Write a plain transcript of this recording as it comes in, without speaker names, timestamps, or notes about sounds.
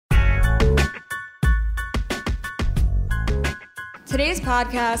Today's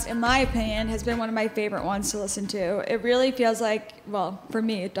podcast, in my opinion, has been one of my favorite ones to listen to. It really feels like, well, for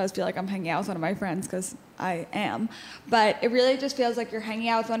me, it does feel like I'm hanging out with one of my friends because I am. But it really just feels like you're hanging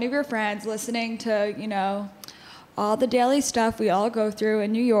out with one of your friends, listening to, you know, all the daily stuff we all go through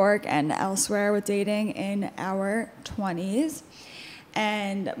in New York and elsewhere with dating in our 20s.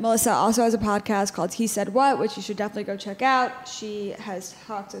 And Melissa also has a podcast called He Said What, which you should definitely go check out. She has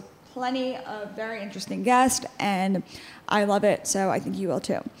talked with plenty of very interesting guests, and I love it, so I think you will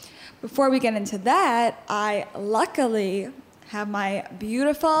too. Before we get into that, I luckily have my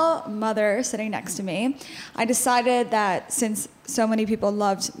beautiful mother sitting next to me. I decided that since so many people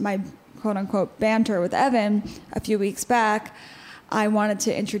loved my quote-unquote banter with Evan a few weeks back, I wanted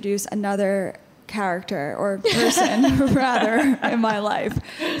to introduce another character or person, rather, in my life.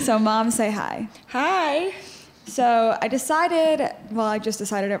 So, Mom, say hi. Hi. So I decided, well, I just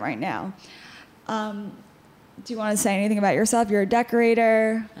decided it right now. Do you want to say anything about yourself? You're a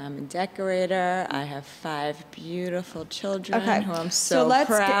decorator. I'm a decorator. I have 5 beautiful children who I'm so let's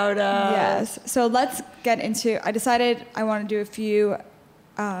proud of. Yes. So let's get into, I decided I want to do a few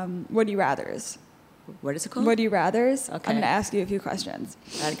would you rathers. What is it called? Would you rathers? Okay. I'm going to ask you a few questions.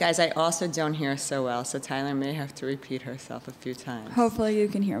 Guys, I also don't hear so well, so Tyler may have to repeat herself a few times. Hopefully you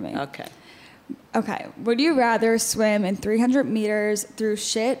can hear me. Okay. Okay. Would you rather swim in 300 meters through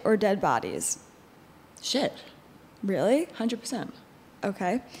shit or dead bodies? Shit. Really? 100%.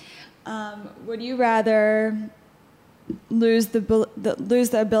 Okay. Would you rather lose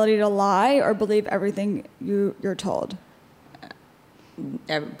the ability to lie or believe everything you're told?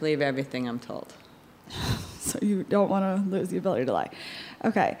 Believe everything I'm told. So you don't want to lose the ability to lie.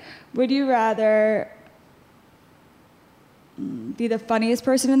 Okay. Would you rather be the funniest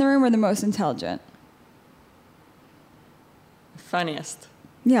person in the room or the most intelligent? Funniest.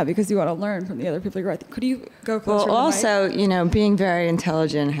 Yeah, because you want to learn from the other people you're with. Could you go closer to Well, the mic? also, you know, being very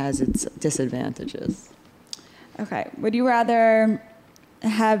intelligent has its disadvantages. Okay. Would you rather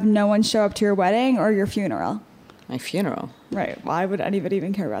have no one show up to your wedding or your funeral? My funeral. Right. Why would anybody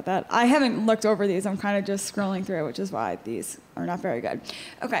even care about that? I haven't looked over these. I'm kind of just scrolling through, which is why these are not very good.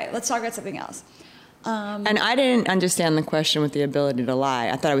 Okay, let's talk about something else. And I didn't understand the question with the ability to lie.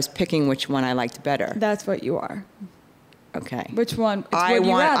 I thought I was picking which one I liked better. That's what you are. Okay. Which one? It's I would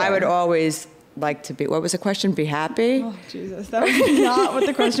you rather. I would always like to be. What was the question? Be happy. Oh, Jesus, that was not what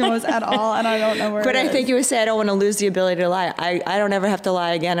the question was at all, and I don't know where. But it I is. think you would say I don't want to lose the ability to lie. I don't ever have to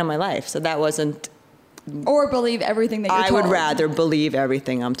lie again in my life, so that wasn't. Or believe everything that you're I told. would rather believe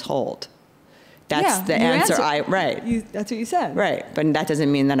everything I'm told. That's Yeah, the you answer. answered. Right. That's what you said. Right. But that doesn't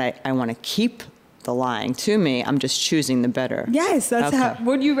mean that I want to keep the lying to me. I'm just choosing the better. Yes, that's Okay. how.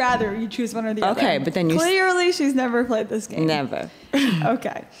 Would you rather you choose one or the other? Okay, but then you clearly she's never played this game. Never.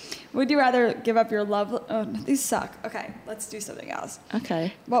 Okay. Would you rather give up your love? Oh, these suck. Okay, let's do something else.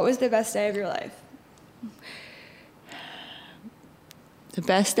 Okay. What was the best day of your life? The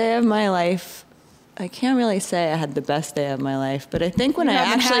best day of my life, I can't really say I had the best day of my life, but I think when You I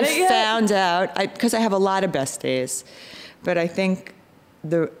haven't had actually it yet? found out, because I have a lot of best days, but I think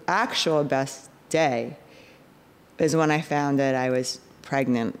the actual best day is when I found that I was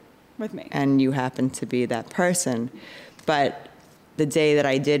pregnant With me. and you happened to be that person. But the day that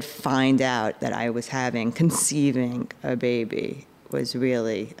I did find out that I was conceiving a baby was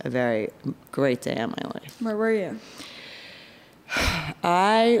really a very great day in my life. Where were you?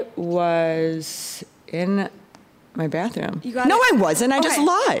 I was in my bathroom. You got No, it? I wasn't. I just Okay.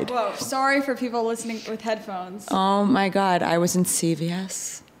 lied. Whoa, sorry for people listening with headphones. Oh my God, I was in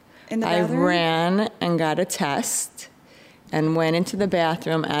CVS. In the I bathroom? ran and got a test and went into the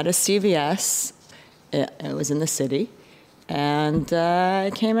bathroom at a CVS. It was in the city. And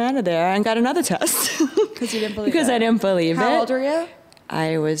I came out of there and got another test. Because you didn't believe Because it. I didn't believe it. How old were you?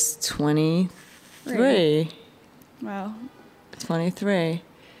 I was 23. Wow. 23.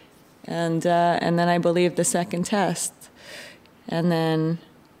 And then I believed the second test. And then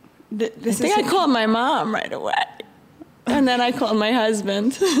I think I called my mom right away. And then I called my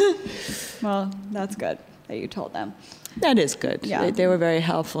husband. Well, that's good that you told them. That is good. Yeah. They were very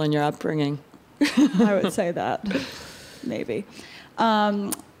helpful in your upbringing. I would say that. Maybe.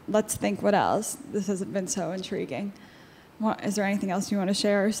 Let's think what else. This has been so intriguing. Is there anything else you want to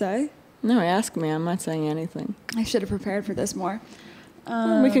share or say? No, ask me. I'm not saying anything. I should have prepared for this more.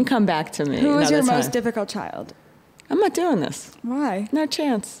 We can come back to me. Who was your another most time. difficult child? I'm not doing this. Why? No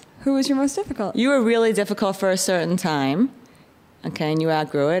chance. Who was your most difficult? You were really difficult for a certain time. Okay, and you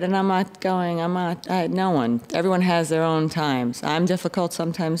outgrew it, and no one. Everyone has their own times. I'm difficult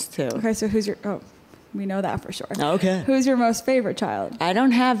sometimes too. Okay, so who's your... Oh, We know that for sure. Okay. Who's your most favorite child? I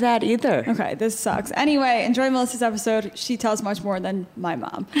don't have that either. Okay, this sucks. Anyway, enjoy Melissa's episode. She tells much more than my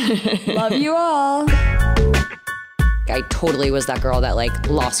mom. Love you all. I totally was that girl that like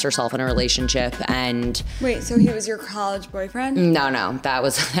lost herself in a relationship and wait, so he was your college boyfriend? No, that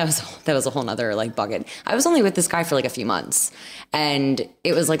was a whole nother like bucket. I was only with this guy for like a few months, and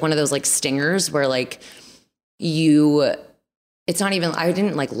it was like one of those like stingers where like it's not even, I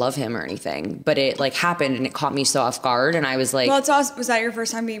didn't like love him or anything, but it like happened and it caught me so off guard, and I was like, well, it's also, was that your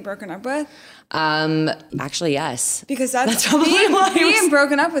first time being broken up with? Actually, yes. Because that's probably being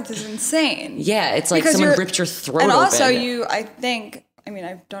broken up with is insane. Yeah, it's like because someone ripped your throat and also open. I think, I mean,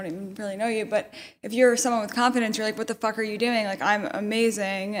 I don't even really know you, but if you're someone with confidence, you're like, what the fuck are you doing? Like, I'm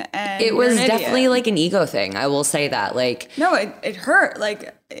amazing. And it was definitely like an ego thing. I will say that. Like, no, it hurt.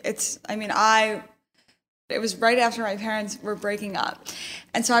 Like, it was right after my parents were breaking up.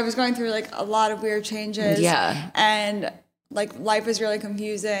 And so I was going through like a lot of weird changes. Yeah. And like life was really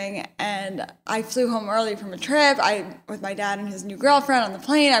confusing. And I flew home early from a trip with my dad and his new girlfriend on the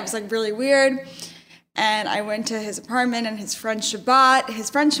plane. I was like really weird. And I went to his apartment and his friend Shabbat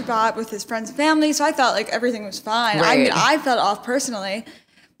with his friend's family. So I thought like everything was fine. Right. I mean, I felt off personally.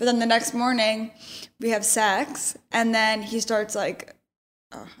 But then the next morning we have sex and then he starts like,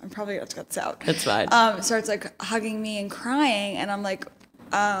 oh, I'm probably going to cut this out. It's fine. Starts like hugging me and crying. And I'm like,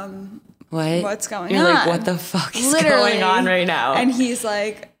 what's going on? You're like, what the fuck is going on right now? And he's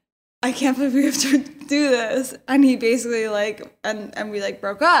like, I can't believe we have to do this. And he basically like, and we like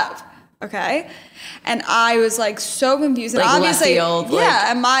broke up. Okay. And I was like so confused. And like obviously, left field,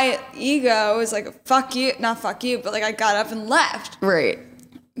 yeah. And my ego was like, fuck you, not fuck you, but like I got up and left. Right.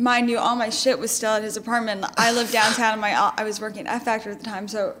 Mind you, all my shit was still at his apartment. I lived downtown, and I was working at F Factor at the time,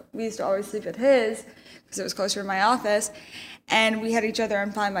 so we used to always sleep at his because it was closer to my office. And we had each other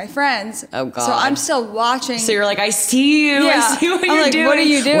and Find My Friends. Oh God! So I'm still watching. So you're like, I see you. Yeah. I see what I'm you're like, doing. what are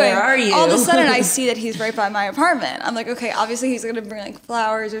you doing? Where are you? All of a sudden, I see that he's right by my apartment. I'm like, okay, obviously he's gonna bring like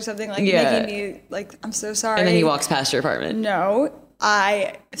flowers or something, like making me like, I'm so sorry. And then he walks past your apartment. No,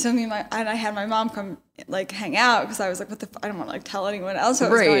 I had my mom come like hang out because I was like, what the? I don't want to like tell anyone else what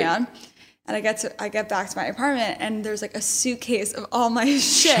was going on. And I get back to my apartment and there's like a suitcase of all my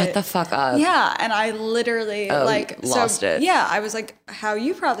shit. Shut the fuck up. Yeah, and I literally lost it. Yeah, I was like, how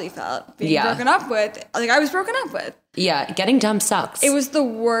you probably felt being broken up with. Like I was broken up with. Yeah, getting dumped sucks. It was the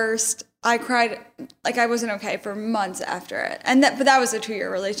worst. I cried like I wasn't okay for months after it. But that was a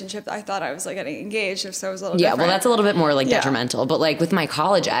 2-year relationship. I thought I was like getting engaged, so it was a little different. Well, that's a little bit more like detrimental. But like with my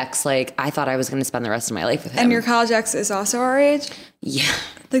college ex, like I thought I was going to spend the rest of my life with him. And your college ex is also our age? Yeah.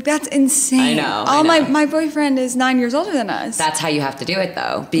 Like that's insane. I know. My boyfriend is 9 years older than us. That's how you have to do it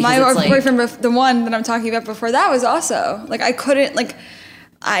though. Because my boyfriend, the one that I'm talking about before that, was also like I couldn't like.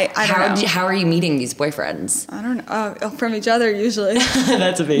 I don't know. How are you meeting these boyfriends? I don't know. From each other usually.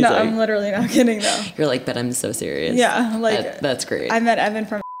 That's amazing. No, I'm literally not kidding though. You're like, but I'm so serious. Yeah, like that's great. I met Evan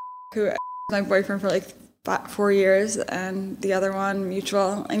from who was my boyfriend for like 4 years, and the other one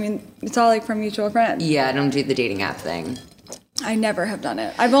mutual. I mean, it's all like from mutual friends. Yeah, I don't do the dating app thing. I never have done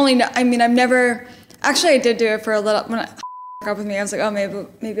it. I've never. Actually, I did do it for a little when up with me. I was like, oh,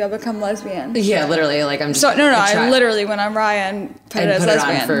 maybe I'll become lesbian. Yeah, literally, like I'm just I literally went on Ryan put it as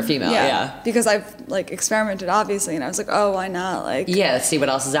lesbian on for a female. Yeah, because I've like experimented obviously, and I was like, oh, why not? Like, yeah, let's see what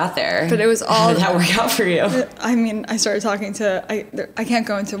else is out there. But it was all. How did that work out for you? I mean, I started talking to I can't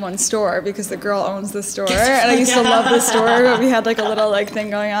go into one store because the girl owns the store, and I used to love the store, but we had like a little like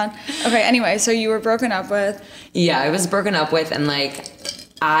thing going on. Okay, anyway, so you were broken up with. Yeah, I was broken up with, and like.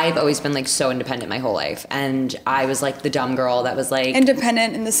 I've always been like so independent my whole life, and I was like the dumb girl that was like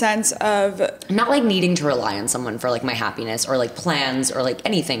independent in the sense of not like needing to rely on someone for like my happiness or like plans or like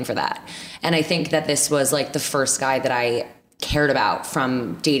anything for that. And I think that this was like the first guy that I cared about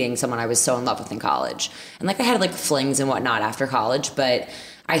from dating someone I was so in love with in college. And like I had like flings and whatnot after college, but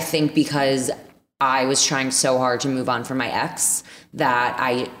I think because I was trying so hard to move on from my ex that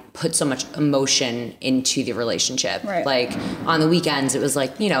I put so much emotion into the relationship. Right. Like on the weekends, it was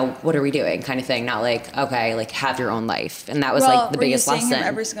like, you know, what are we doing kind of thing. Not like, okay, like have your own life. And that was like the biggest lesson. Were you seeing him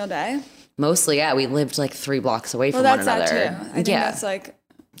every single day? Mostly, yeah. We lived like 3 blocks away from one another. Well, that's that too. I think that's like,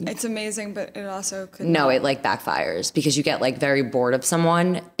 it's amazing, but it also could No, it like backfires because you get like very bored of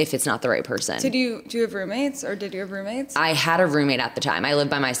someone if it's not the right person. Do you have roommates or did you have roommates? I had a roommate at the time. I live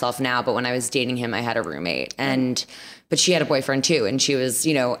by myself now, but when I was dating him, I had a roommate. But she had a boyfriend too, and she was,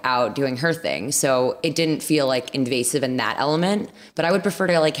 you know, out doing her thing. So it didn't feel like invasive in that element. But I would prefer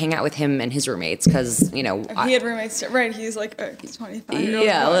to like hang out with him and his roommates because, you know. He had roommates too, right? He's like, he's 25.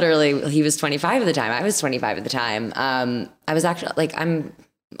 Yeah, literally. He was 25 at the time. I was 25 at the time. I was actually like,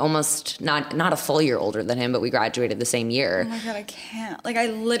 almost not a full year older than him, but we graduated the same year. Oh my God, I can't. Like, I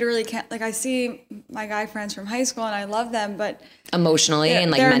literally can't. Like, I see my guy friends from high school and I love them, but emotionally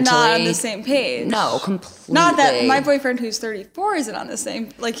and like they're mentally. not on the same page. No, completely. Not that my boyfriend who's 34 isn't on the same,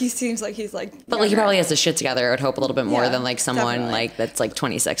 like, he seems like he's like. But like, he probably has his shit together, I would hope, a little bit more than like someone definitely. like that's like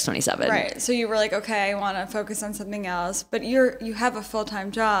 26, 27. Right. So you were like, okay, I want to focus on something else, but you have a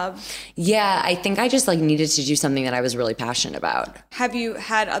full-time job. Yeah, I think I just like needed to do something that I was really passionate about. Have you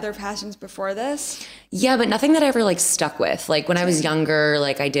had other passions before this? Yeah, but nothing that I ever like stuck with. Like when I was younger,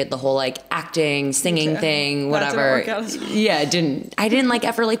 like I did the whole like acting, singing thing, whatever. That didn't work out as well. Yeah, I didn't like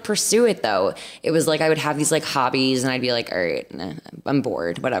ever like pursue it though. It was like I would have these like hobbies and I'd be like, all right, nah, I'm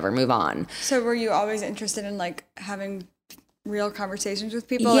bored, whatever, move on. So were you always interested in like having real conversations with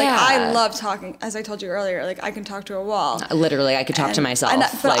people? Yeah. Like, I love talking, as I told you earlier, like I can talk to a wall. Literally, I could talk to myself.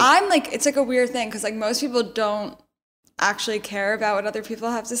 But I'm like, it's like a weird thing because like most people don't actually care about what other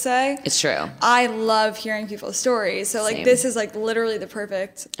people have to say. It's true. I love hearing people's stories. So like Same. this is like literally the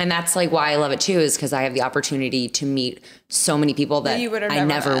perfect. And that's like why I love it too, is because I have the opportunity to meet so many people that you would have I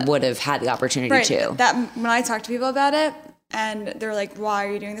never met. would have had the opportunity Right. to. That when I talk to people about it and they're like, why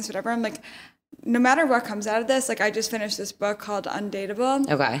are you doing this? Whatever. I'm like, no matter what comes out of this, like I just finished this book called Undateable.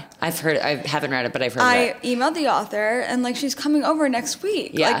 Okay. I haven't read it, but I've heard of it. I emailed the author and like she's coming over next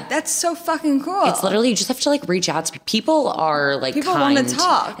week. Yeah. Like that's so fucking cool. It's literally, you just have to like reach out to people. Are like People kind. wanna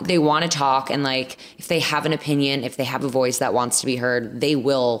talk. They want to talk, and like if they have an opinion, if they have a voice that wants to be heard, they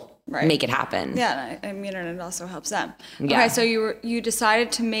will Right. make it happen. Yeah, and I mean, and it also helps them. Yeah. Okay, so you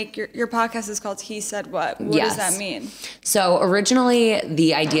decided to make your podcast is called He Said What? What Yes. does that mean? So originally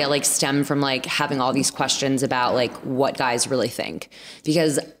the idea like stemmed from like having all these questions about like what guys really think,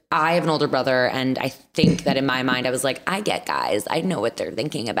 because I have an older brother and I think that in my mind I was like, I get guys, I know what they're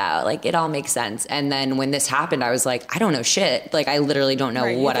thinking about, like it all makes sense. And then when this happened, I was like, I don't know shit, like I literally don't know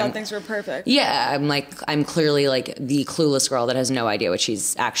Right, what you thought I'm. things were perfect. Yeah, I'm clearly like the clueless girl that has no idea what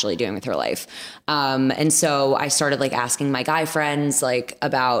she's actually doing with her life. And so I started like asking my guy friends like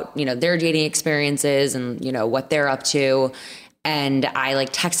about, you know, their dating experiences and, you know, what they're up to. And I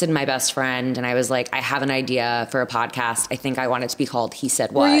like texted my best friend and I was like, I have an idea for a podcast. I think I want it to be called He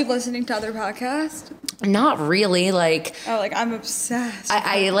Said What. Were you listening to other podcasts? Not really. Like, Oh, like I'm obsessed.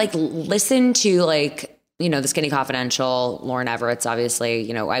 I like listen to like, you know, The Skinny Confidential, Lauren Everett's, obviously,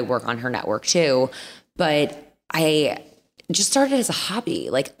 you know, I work on her network too, but I just started as a hobby.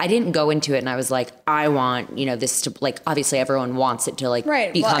 Like I didn't go into it and I was like, I want, you know, this to like, obviously everyone wants it to like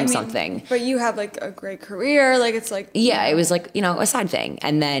Right. become Well, I mean, something. But you have like a great career. Like it's like Yeah, it was like, you know, a side thing.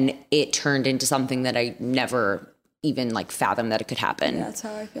 And then it turned into something that I never even like fathomed that it could happen. Yeah, that's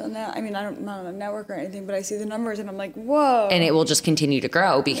how I feel now. I mean, I'm not on a network or anything, but I see the numbers and I'm like, whoa. And it will just continue to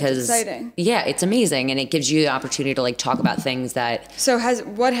grow because exciting. Yeah, it's amazing. And it gives you the opportunity to like talk about things that. So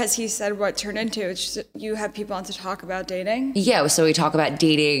what has He Said What turned into? It's just you have people on to talk about dating? Yeah, so we talk about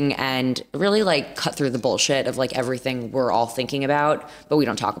dating and really like cut through the bullshit of like everything we're all thinking about, but we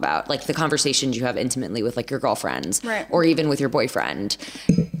don't talk about. Like the conversations you have intimately with like your girlfriends. Right. Or even with your boyfriend.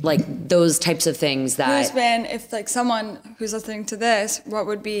 Like those types of things that. Who's been, if like someone who's listening to this, what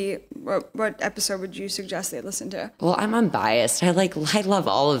episode would you suggest they listen to? Well, I'm unbiased. I love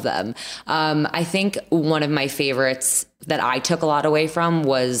all of them. I think one of my favorites that I took a lot away from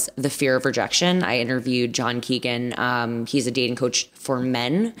was The Fear of Rejection. I interviewed John Keegan. He's a dating coach for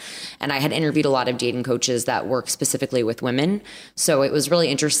men. And I had interviewed a lot of dating coaches that work specifically with women. So it was really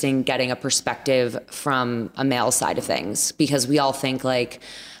interesting getting a perspective from a male side of things, because we all think like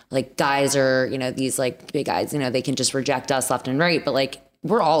guys are, you know, these like big guys, you know, they can just reject us left and right. But like,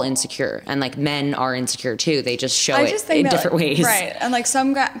 we're all insecure, and like men are insecure too. They just show it in different ways. Right. And like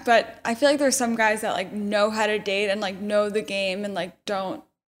some guy, but I feel like there's some guys that like know how to date and like know the game and like don't,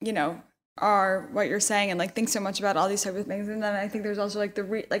 you know, are what you're saying and like think so much about all these type of things. And then I think there's also like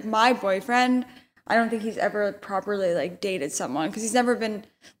like my boyfriend, I don't think he's ever properly like dated someone because he's never been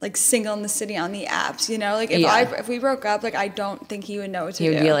like single in the city on the apps, you know? Like if we broke up, like I don't think he would know what to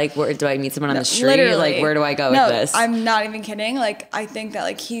do. You'd be like, where do I meet someone on the street? Literally. Like, where do I go with this? I'm not even kidding. Like I think that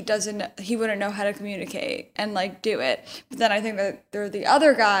like he wouldn't know how to communicate and like do it. But then I think that there are the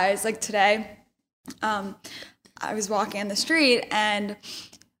other guys, like today, I was walking on the street and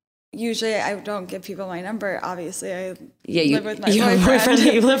usually I don't give people my number. Obviously, I live with my boyfriend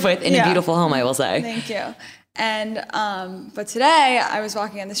that you live with in a beautiful home, I will say. Thank you. And but today I was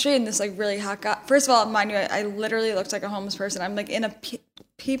walking on the street and this like really hot guy. First of all, mind you, I literally looked like a homeless person. I'm like in a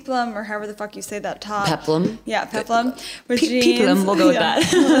peplum or however the fuck you say that top. Peplum. Yeah, peplum with jeans. Peplum, we'll go with that.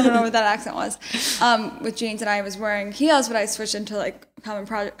 I don't know what that accent was. With jeans, and I was wearing heels, but I switched into like common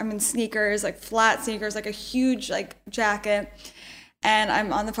project. I'm in sneakers, like flat sneakers, like a huge like jacket. and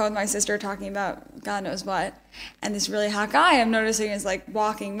I'm on the phone with my sister talking about God knows what, and this really hot guy I'm noticing is like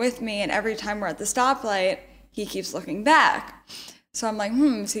walking with me, and every time we're at the stoplight, he keeps looking back. So I'm like,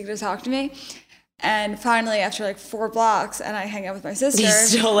 is he gonna talk to me? And finally, after like 4 blocks, and I hang out with my sister. He's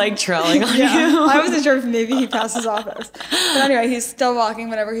still like trailing on yeah, you. I wasn't sure if maybe he passed his office. But anyway, he's still walking,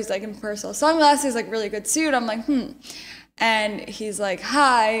 whatever. He's like in personal sunglasses, like really good suit. I'm like, And he's like,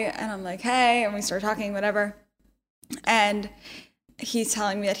 hi. And I'm like, hey. And we start talking, whatever. And he's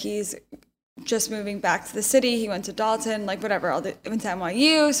telling me that he's just moving back to the city. He went to Dalton, like whatever. Went to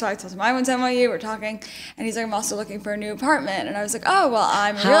NYU. So I told him I went to NYU. We're talking. And he's like, I'm also looking for a new apartment. And I was like, oh, well,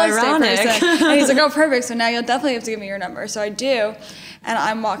 I'm a real estate person. And he's like, oh, perfect. So now you'll definitely have to give me your number. So I do. And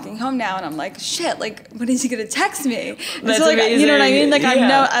I'm walking home now, and I'm like, shit, like, when is he going to text me? That's so, like, amazing. you know what I mean? Like,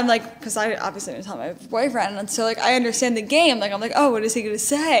 I'm like, because I obviously didn't tell my boyfriend. And so, like, I understand the game. Like, I'm like, oh, what is he going to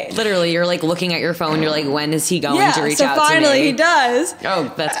say? Literally, you're like looking at your phone. You're like, when is he going to reach out to me? So finally he does.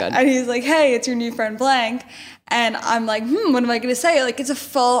 Oh, that's good. And he's like, hey, it's your new friend blank. And I'm like, what am I going to say? Like, it's a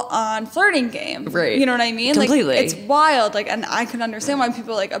full-on flirting game. Right. You know what I mean? Completely. Like, it's wild. Like, and I can understand why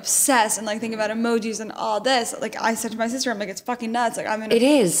people, like, obsess and, like, think about emojis and all this. Like, I said to my sister, I'm like, it's fucking nuts. Like, It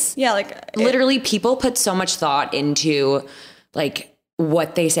is. Yeah, like... Literally, people put so much thought into, like,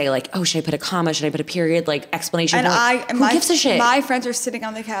 what they say. Like, oh, should I put a comma? Should I put a period? Like, explanation. And who gives a shit? My friends are sitting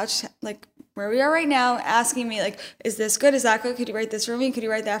on the couch, like, where we are right now, asking me, like, is this good? Is that good? Could you write this for me? Could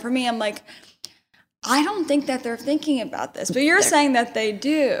you write that for me? I'm like... I don't think that they're thinking about this, but you're saying that they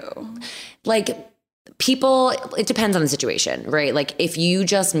do. Like, people, it depends on the situation, right? Like, if you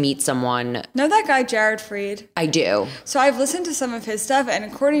just meet someone... Know that guy, Jared Freed? I do. So I've listened to some of his stuff, and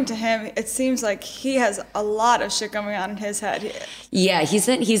according to him, it seems like he has a lot of shit going on in his head. Yeah, he's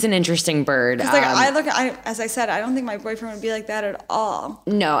an interesting bird. Like, as I said, I don't think my boyfriend would be like that at all.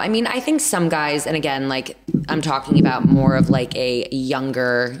 No, I mean, I think some guys, and again, like, I'm talking about more of like a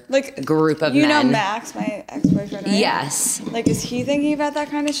younger group of men. You know Max, my ex-boyfriend, right? Yes. Like, is he thinking about that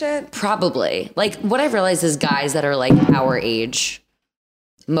kind of shit? Probably. Like, what I've realized is guys that are like our age,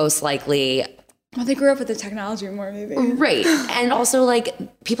 most likely... Well, they grew up with the technology more, maybe. Right. And also, like,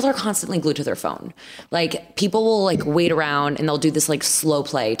 people are constantly glued to their phone. Like, people will, like, wait around and they'll do this, like, slow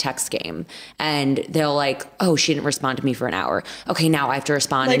play text game. And they'll, like, oh, she didn't respond to me for an hour. Okay, now I have to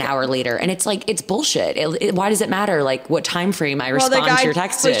respond an hour later. And it's, like, it's bullshit. Why does it matter, like, what time frame I respond to your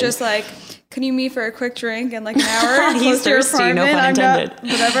text in? Was just like, can you meet for a quick drink in, like, an hour? He's thirsty, no pun intended.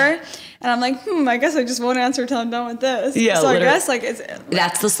 Whatever. And I'm like, I guess I just won't answer till I'm done with this. Yeah, so literally. I guess like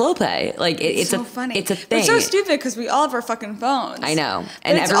that's the slow play. Like it's so funny. It's a thing. It's so stupid because we all have our fucking phones. I know,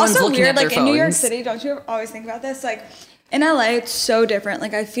 and everyone's looking weird, at their like, phones. In New York City, don't you always think about this? Like in LA, it's so different.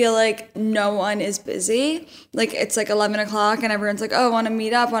 Like I feel like no one is busy. Like it's like 11 o'clock and everyone's like, oh, I want to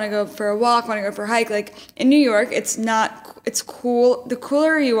meet up, want to go for a walk, want to go for a hike. Like in New York, it's not. It's cool. The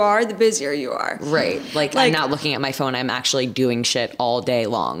cooler you are, the busier you are. Right. Like I'm not looking at my phone. I'm actually doing shit all day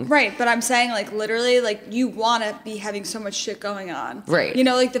long. Right. But I'm saying like literally like you want to be having so much shit going on. Right. You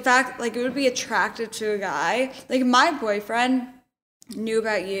know, like the fact like it would be attractive to a guy. Like my boyfriend knew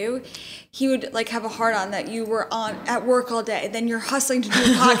about you, he would like have a heart on that you were on at work all day, then you're hustling to do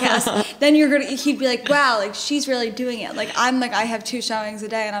a podcast, then he'd be like, wow, like she's really doing it. Like I'm like I have 2 showings a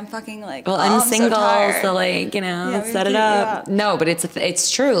day and I'm fucking like, well, I'm single, so like, you know, set it up. No, but it's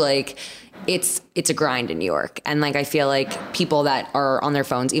true. Like it's a grind in New York. And like I feel like people that are on their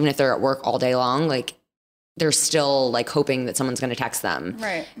phones, even if they're at work all day long, like they're still like hoping that someone's going to text them.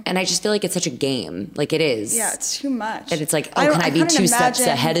 Right. And I just feel like it's such a game. Like it is. Yeah, it's too much. And it's like, oh, can I be 2 steps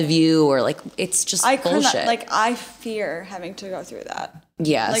ahead of you? Or like, it's just bullshit. Like I fear having to go through that.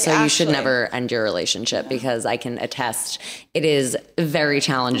 Yeah. Like, so you should never end your relationship because I can attest it is very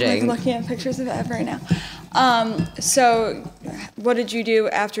challenging. I'm looking at pictures of it right now. So what did you do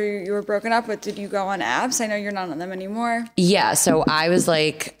after you were broken up with? Did you go on apps? I know you're not on them anymore. Yeah. So I was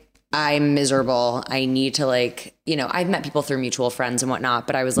like, I'm miserable. I need to like, you know, I've met people through mutual friends and whatnot,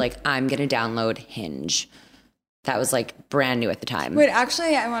 but I was like, I'm going to download Hinge. That was like brand new at the time. Wait,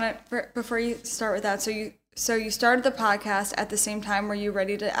 actually, I want to, before you start with that, so you started the podcast at the same time. Were you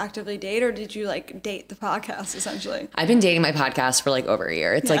ready to actively date or did you like date the podcast essentially? I've been dating my podcast for like over a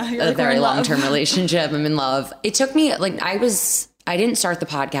year. It's like a very long-term relationship. I'm in love. It took me like, I didn't start the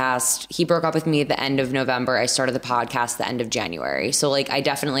podcast. He broke up with me at the end of November. I started the podcast the end of January. So like I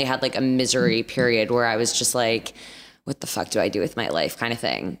definitely had like a misery period where I was just like, what the fuck do I do with my life kind of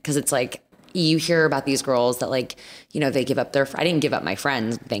thing? Because it's like you hear about these girls that like, you know, they give up I didn't give up my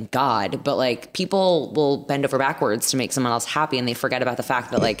friends, thank God. But like people will bend over backwards to make someone else happy and they forget about the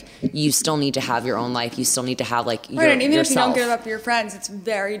fact that like you still need to have your own life. You still need to have like right, and even yourself. If you don't give up your friends, it's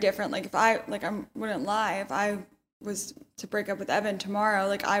very different. Like if I wouldn't lie. If I was to break up with Evan tomorrow,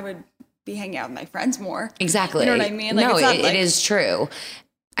 like I would be hanging out with my friends more. Exactly. You know what I mean? Like, no, it's not, it is true.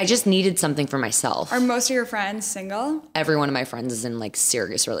 I just needed something for myself. Are most of your friends single? Every one of my friends is in like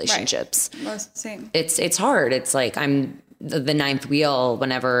serious relationships. Right. Same. It's hard. It's like I'm the ninth wheel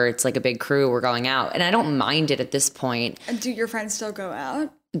whenever it's like a big crew, we're going out. And I don't mind it at this point. And do your friends still go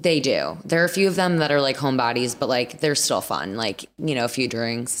out? They do. There are a few of them that are like homebodies, but like they're still fun. Like, you know, a few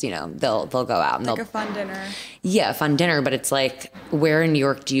drinks, you know, they'll go out and like a fun dinner. Yeah, a fun dinner. But it's like, where in New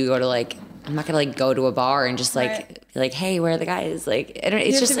York do you go to like, I'm not gonna like go to a bar and just like be like, hey, where are the guys? Like, it's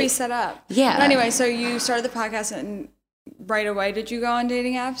you have just to like, be set up. Yeah. But anyway, so you started the podcast and right away did you go on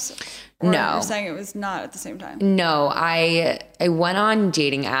dating apps? Or No. You're saying it was not at the same time. No, I went on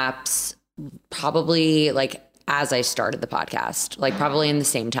dating apps probably like as I started the podcast, like probably in the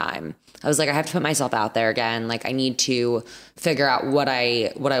same time. I was like, I have to put myself out there again. Like I need to figure out what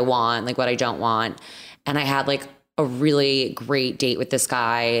I want, like what I don't want. And I had like a really great date with this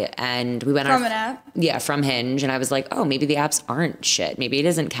guy, and we went from an app. Yeah, from Hinge, and I was like, oh, maybe the apps aren't shit. Maybe it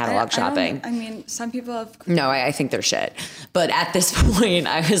isn't catalog shopping. I mean, some people have. No, I think they're shit. But at this point,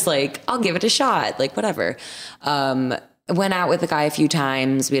 I was like, I'll give it a shot. Like whatever. Went out with the guy a few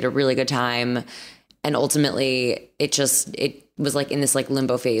times. We had a really good time, and ultimately, it was like in this like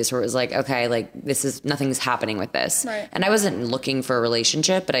limbo phase where it was like, okay, like nothing's happening with this. Right. And I wasn't looking for a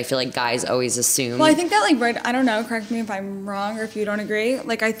relationship, but I feel like guys always assume. Well, I think that like, right, I don't know, correct me if I'm wrong or if you don't agree.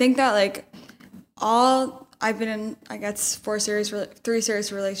 Like, I think that like I've been in, I guess, 3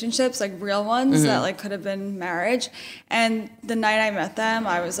 serious relationships, like real ones that like could have been marriage. And the night I met them,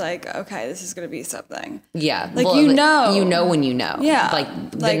 I was like, okay, this is going to be something. Yeah. Like, well, you know when you know. Yeah.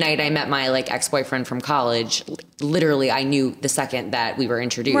 Like the night I met my like ex-boyfriend from college, literally I knew the second that we were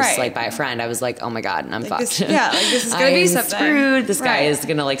introduced like by a friend, I was like, oh my God, and I'm fucked. This is going to be something. Screwed. This guy is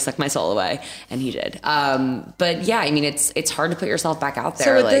going to like suck my soul away. And he did. But yeah, I mean, it's hard to put yourself back out there.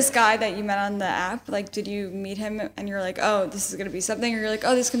 So with like, this guy that you met on the app, like, did you meet him and you're like, oh, this is going to be something? Or you're like,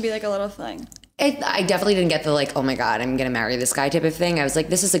 oh, this can be like a little thing? I definitely didn't get the like, oh my God, I'm going to marry this guy type of thing. I was like,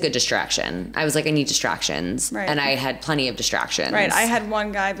 this is a good distraction. I was like, I need distractions. Right. And I had plenty of distractions. Right. I had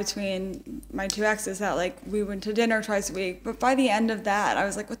one guy between my 2 exes that like we went to dinner twice a week. But by the end of that, I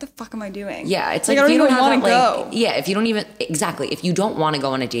was like, what the fuck am I doing? Yeah. It's like I don't even want to go. Yeah. If you don't even, exactly. If you don't want to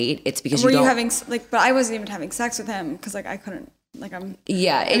go on a date, it's because Were you don't. you having, like, but I wasn't even having sex with him because like I couldn't. Like I'm.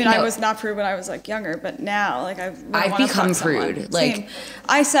 Yeah, I was not prude when I was like younger, but now like I've become prude. Like same.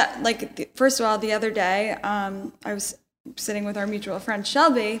 I said like first of all the other day I was sitting with our mutual friend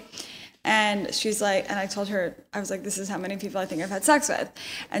Shelby, and she's like, and I told her I was like, this is how many people I think I've had sex with,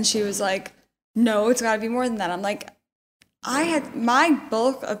 and she was like, no, it's got to be more than that. I'm like, I had my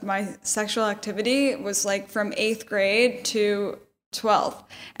bulk of my sexual activity was like from 8th grade to 12th,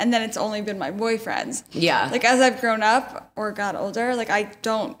 and then it's only been my boyfriends. Yeah. Like as I've grown up or got older, like I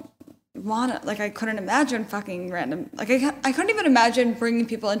don't want to, like I couldn't imagine fucking random, like I couldn't even imagine bringing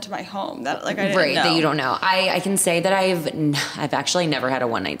people into my home that like I didn't know. That you don't know. I can say that I've actually never had a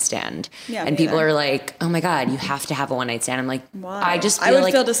one night stand. Yeah, and people are like, oh my God, you have to have a one night stand. I'm like, why? I just feel I would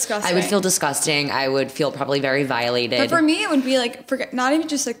like feel disgusting. I would feel disgusting. I would feel probably very violated. But for me, it would be like, forget, not even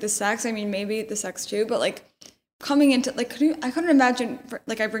just like the sex. I mean, maybe the sex too, but like coming into like, I couldn't imagine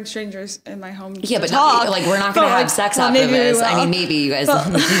like I bring strangers in my home. Yeah, to but talk, like we're not going to have sex after this. I mean, maybe you guys,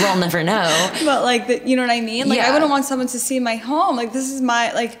 you will never know. But like, you know what I mean? Like, I wouldn't want someone to see my home. Like, this is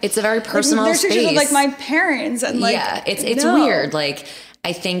my like. It's a very personal there's space. Pictures of like my parents and like. Yeah, it's weird. Like,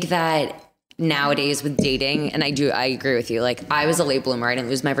 I think that nowadays with dating, and I agree with you. Like, I was a late bloomer. I didn't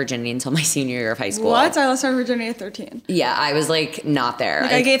lose my virginity until my senior year of high school. What? I lost my virginity at 13. Yeah, I was like not there.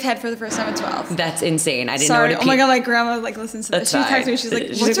 Like, I gave head for the first time at 12. That's insane. I didn't know what oh my God, my grandma like listens to this. She texts me. She's like,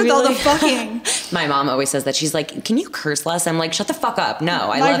 what's with all the fucking? My mom always says that. She's like, can you curse less? I'm like, shut the fuck up.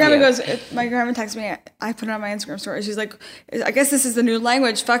 No, I love you. My grandma texts me. I put it on my Instagram story. She's like, I guess this is the new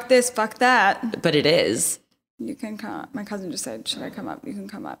language. Fuck this, fuck that. But it is. You can come. My cousin just said, should I come up? You can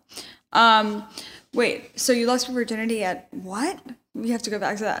come up. Wait, so you lost your virginity at what? We have to go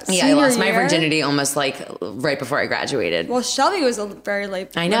back to that. Yeah, I lost my virginity almost like right before I graduated. Well, Shelby was a very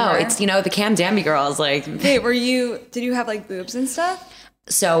late bloomer. I know. It's, the Cam Danby girl is like. Wait, did you have like boobs and stuff?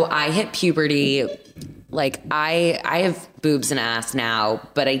 So I hit puberty. Like I have boobs and ass now,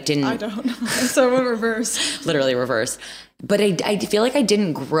 but I didn't. I don't know. So in reverse. Literally reverse. But I feel like I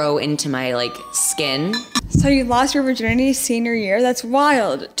didn't grow into my like skin. So you lost your virginity senior year? That's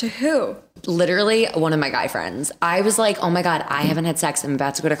wild. To who? Literally one of my guy friends. I was like, oh my God, I haven't had sex. I'm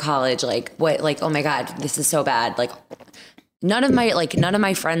about to go to college. Like what? Like, oh my God, this is so bad. Like none of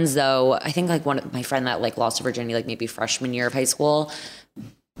my friends though. I think like one of my friend that like lost her virginity like maybe freshman year of high school.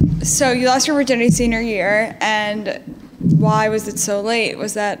 So you lost your virginity senior year, and why was it so late?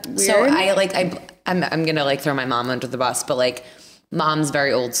 Was that weird? So I'm gonna like throw my mom under the bus, but like mom's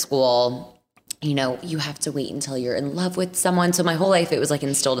very old school. You know, you have to wait until you're in love with someone. So my whole life it was like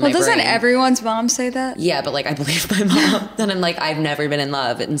instilled in my brain. Doesn't everyone's mom say that? Yeah, but like I believe my mom. Then I'm like, I've never been in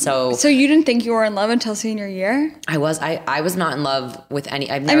love, and so you didn't think you were in love until senior year? I was not in love with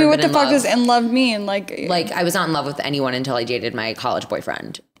any. I've never. I mean, what been the fuck love. does in love mean? Like I was not in love with anyone until I dated my college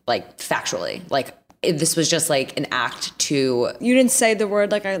boyfriend. Like factually, like this was just like an act to. You didn't say the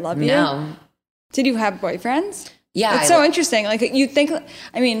word like I love you? No. Did you have boyfriends? Yeah. It's so interesting. Like you think,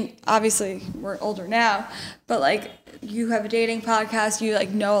 I mean, obviously we're older now, but like you have a dating podcast, you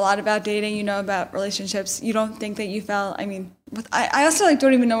like know a lot about dating, you know about relationships. You don't think that you felt, I mean, I also like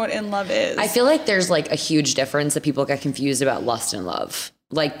don't even know what in love is. I feel like there's like a huge difference that people get confused about lust and love.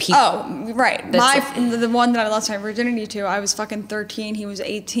 Like people. Oh, right. The one that I lost my virginity to, I was fucking 13. He was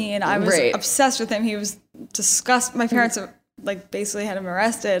 18. I was obsessed with him. He was disgusting. My parents like basically had him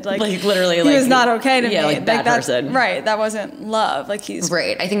arrested. Like literally, he was not okay to me. Yeah, like that person. Right. That wasn't love. Like he's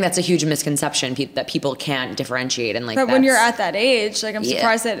right. I think that's a huge misconception that people can't differentiate. And like, but when you're at that age, like I'm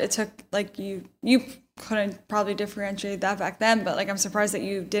surprised that it took like you couldn't probably differentiate that back then. But like I'm surprised that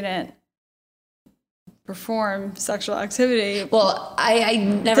you didn't perform sexual activity. Well, I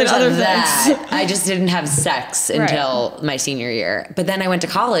never did that. I just didn't have sex until my senior year. But then I went to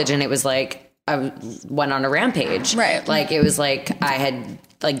college, and it was like. I went on a rampage. Right. Like it was like I had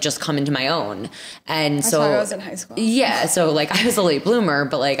like just come into my own. And That's so why I was in high school. Yeah. So like I was a late bloomer,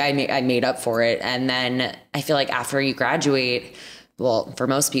 but like I made up for it. And then I feel like after you graduate, well, for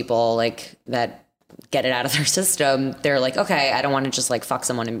most people like that get it out of their system, they're like, okay, I don't want to just like fuck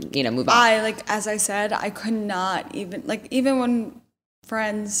someone and, you know, move on. As I said, I could not even when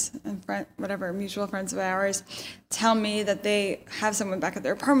friends and whatever mutual friends of ours tell me that they have someone back at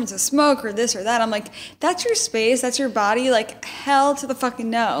their apartment to smoke or this or that, I'm like, that's your space, that's your body. Like hell to the fucking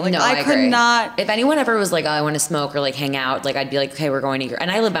no. Like no, I could not. If anyone ever was like, oh, I want to smoke or like hang out, like I'd be like, okay, we're going to your.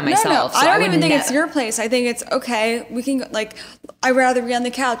 And I live by myself. No, so I don't even think it's your place. I think it's okay. We can go, like I'd rather be on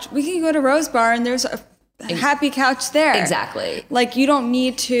the couch. We can go to Rose Bar and there's a happy couch there. Exactly. Like you don't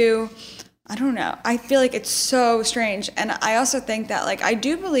need to. I don't know. I feel like it's so strange. And I also think that, like, I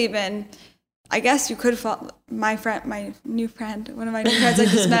do believe in, I guess you could follow my new friend, one of my new friends I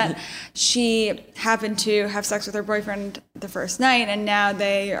just met, she happened to have sex with her boyfriend the first night, and now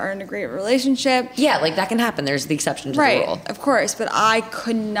they are in a great relationship. Yeah, like, that can happen. There's the exception to the rule. Right, of course. But I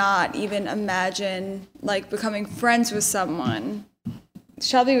could not even imagine, like, becoming friends with someone.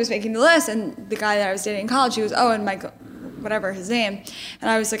 Shelby was making the list, and the guy that I was dating in college, he was, and Michael, whatever his name, and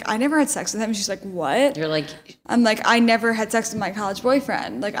I was like, I never had sex with him. She's like, what? You're like, I'm like, I never had sex with my college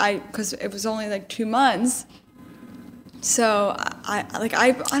boyfriend. Like because it was only like 2 months. So I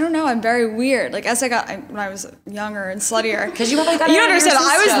don't know. I'm very weird. Like as when I was younger and sluttier. Because you have like you understand?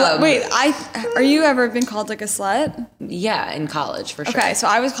 Are you ever been called like a slut? Yeah, in college for sure. Okay, so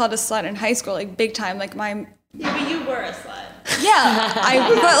I was called a slut in high school, like big time. Like my. Yeah, but you were a slut. Yeah,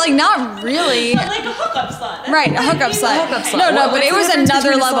 but like not really. But like a hookup slut. Right, a hookup slut. No, but it was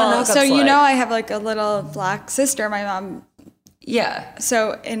another level. So you know, I have like a little black sister. My mom. Yeah.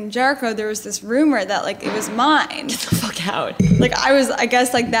 So in Jericho, there was this rumor that like it was mine. Get the fuck out. Like I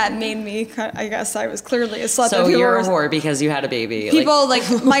guess like that made me. I guess I was clearly a slut. So you're a whore because you had a baby. People like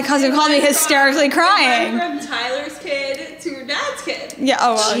my cousin called me hysterically crying. From Tyler's kid to your dad's kid. Yeah.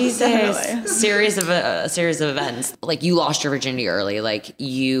 Oh well. Jesus. Definitely. series of events. Like you lost your virginity early. Like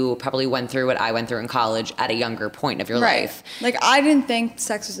you probably went through what I went through in college at a younger point of your life. Like I didn't think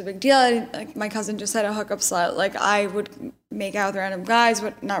sex was a big deal. Like my cousin just said a hookup slut. Like I would make out with random guys,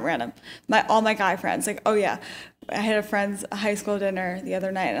 but not random. All my guy friends, like, oh yeah, I had a high school dinner the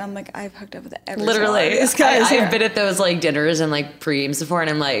other night, and I'm like, I've hooked up with every literally these guys. I've been at those like dinners and like pre-games before, and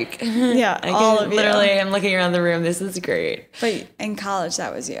I'm like, yeah, all of you. Literally, I'm looking around the room. This is great. But in college,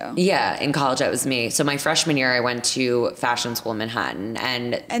 that was you. Yeah, in college, that was me. So my freshman year, I went to fashion school in Manhattan,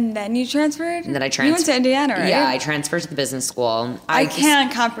 and then you transferred. And then I transferred. You went to Indiana, right? Yeah, I transferred to the business school. I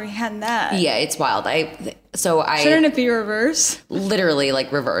can't comprehend that. Yeah, it's wild. Shouldn't it be reverse? Literally,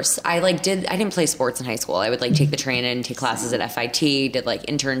 like reverse. I didn't play sports in high school. I would like take the train and take classes at FIT, did like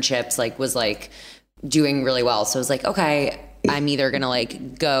internships, like was like doing really well. So I was like, okay, I'm either gonna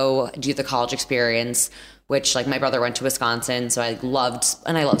like go do the college experience, which like my brother went to Wisconsin, so I love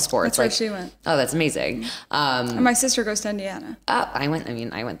sports. That's where she went. Oh, that's amazing. And my sister goes to Indiana. I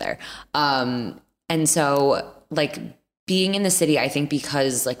went there. And so like being in the city, I think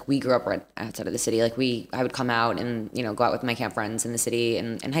because like we grew up right outside of the city, like I would come out and, you know, go out with my camp friends in the city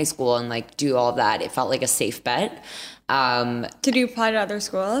and in high school and like do all of that. It felt like a safe bet. Did you apply to other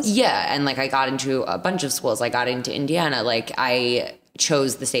schools? Yeah. And like I got into a bunch of schools. I got into Indiana. Like I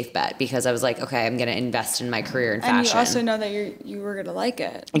chose the safe bet because I was like, okay, I'm going to invest in my career in fashion. And you also know that you were going to like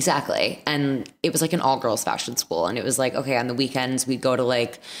it. Exactly. And it was like an all girls fashion school. And it was like, okay, on the weekends we'd go to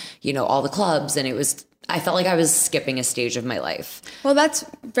like, you know, all the clubs, and I felt like I was skipping a stage of my life. Well, that's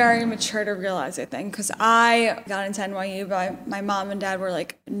very mature to realize, I think, because I got into NYU, but my mom and dad were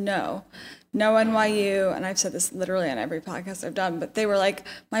like, no NYU. And I've said this literally on every podcast I've done, but they were like,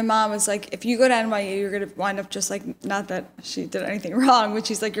 my mom was like, if you go to NYU, you're going to wind up just like, not that she did anything wrong, but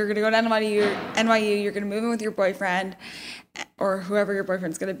she's like, you're going to go to NYU, you're going to move in with your boyfriend or whoever your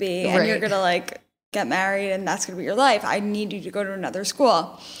boyfriend's going to be, and you're going to like get married, and that's going to be your life. I need you to go to another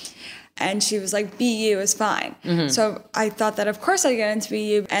school. And she was like, BU is fine. Mm-hmm. So I thought that, of course, I'd get into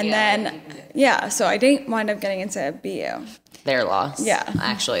BU. And so I didn't wind up getting into BU. Their loss. Yeah.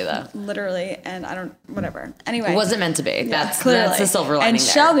 Actually, though. Literally. And whatever. Anyway. It wasn't meant to be. Yeah, that's the silver lining. And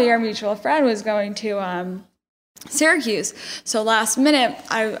there. Shelby, our mutual friend, was going to Syracuse. So last minute,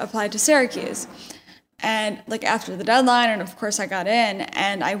 I applied to Syracuse. And like after the deadline, and of course I got in,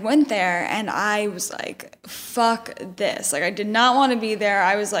 and I went there, and I was like, fuck this. Like I did not want to be there.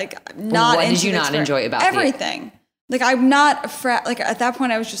 I was like not What into did you not enjoy about everything? Like I'm not a frat. Like at that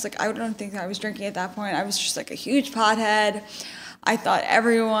point I was just like, I don't think I was drinking at that point. I was just like a huge pothead.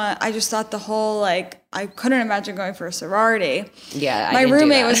 I just thought the whole, like, I couldn't imagine going for a sorority. Yeah, My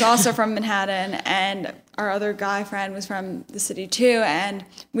roommate was also from Manhattan, and our other guy friend was from the city too, and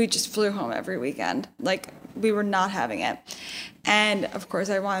we just flew home every weekend. Like, we were not having it. And, of course,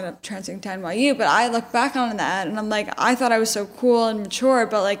 I wound up transferring to NYU, but I look back on that, and I'm like, I thought I was so cool and mature,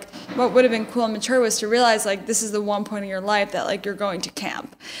 but, like, what would have been cool and mature was to realize, like, this is the one point in your life that, like, you're going to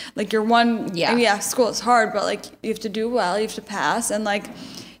camp. Like, school is hard, but, like, you have to do well, you have to pass, and, like,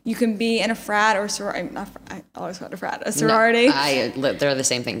 you can be in a frat or sorority. I always called it a frat, a sorority. No, they're the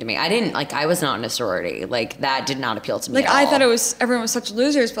same thing to me. I was not in a sorority. Like, that did not appeal to me like, at all. I thought everyone was such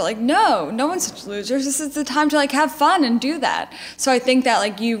losers, but like, no one's such losers. This is the time to like have fun and do that. So I think that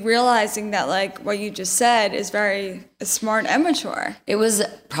like you realizing that like what you just said is very smart and mature. It was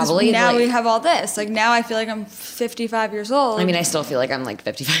probably now we have all this. Like now I feel like I'm 55 years old. I mean, I still feel like I'm like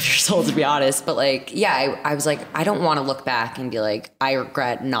 55 years old to be honest, but like, yeah, I was like, I don't want to look back and be like, I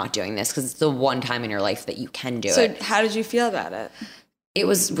regret not doing this because it's the one time in your life that you can do it. So how did you feel about it? It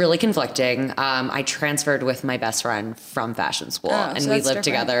was really conflicting. I transferred with my best friend from fashion school, and so we lived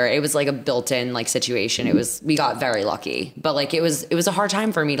together. It was like a built-in like situation. We got very lucky, but like it was a hard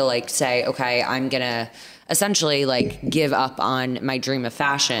time for me to like say, okay, I'm gonna essentially like give up on my dream of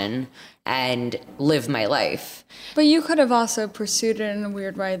fashion and live my life. But you could have also pursued it in a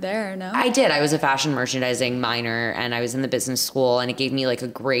weird way there, no? I did. I was a fashion merchandising minor, and I was in the business school, and it gave me like a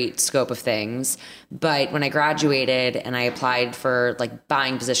great scope of things. But when I graduated and I applied for like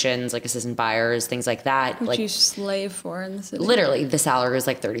buying positions, like assistant buyers, things like that. Which like you slave for in the city. Literally, the salary was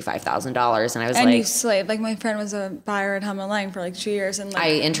like $35,000, and I was and like... And you slaved. Like my friend was a buyer at Helmut Lang for like 2 years. And like, I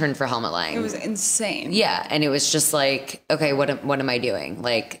interned for Helmut Lang. It was insane. Yeah, and it was just like, okay, what am I doing?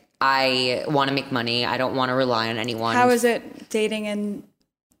 Like... I want to make money. I don't want to rely on anyone. How was it dating in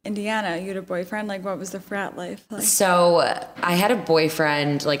Indiana? You had a boyfriend? Like, what was the frat life like? So I had a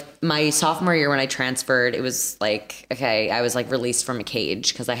boyfriend, like, my sophomore year when I transferred. It was like, okay, I was, like, released from a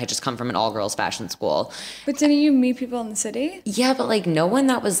cage because I had just come from an all-girls fashion school. But didn't you meet people in the city? Yeah, but, like, no one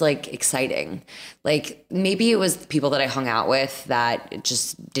that was, like, exciting. Like, maybe it was people that I hung out with that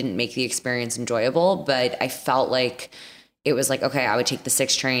just didn't make the experience enjoyable, but I felt like... It was like, okay, I would take the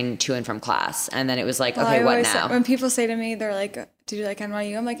 6 train to and from class. And then it was like, okay, what now? When people say to me, they're like, did you like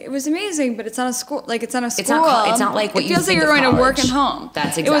NYU? I'm like, it was amazing, but it's not a school. Like, it's not a school. It's not like what you think of college. It feels like you're going to work and home.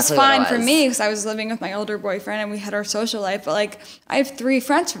 That's exactly what it was. It was fine for was. me because I was living with my older boyfriend and we had our social life. But, like, I have 3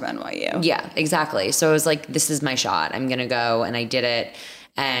 friends from NYU. Yeah, exactly. So it was like, this is my shot. I'm going to go. And I did it.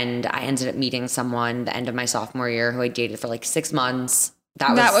 And I ended up meeting someone the end of my sophomore year who I dated for like 6 months.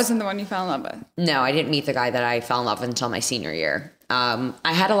 That wasn't the one you fell in love with? No, I didn't meet the guy that I fell in love with until my senior year. I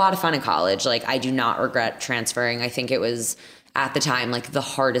had a lot of fun in college. Like, I do not regret transferring. I think it was, at the time, like, the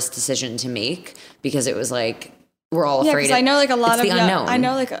hardest decision to make because it was like, we're all afraid. Yeah, because I know, like, a lot of unknown. I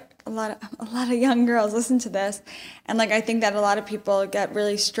know, like, a lot of young girls listen to this. And, like, I think that a lot of people get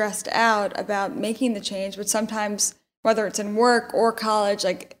really stressed out about making the change, but sometimes... Whether it's in work or college,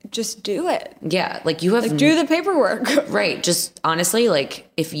 like, just do it. Yeah, like, you have... Like, do the paperwork. Right. Just, honestly, like,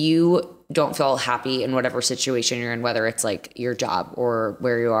 if you don't feel happy in whatever situation you're in, whether it's, like, your job or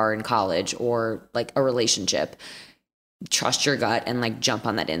where you are in college or, like, a relationship, trust your gut and like jump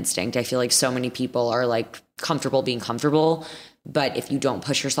on that instinct. I feel like so many people are like comfortable being comfortable, but if you don't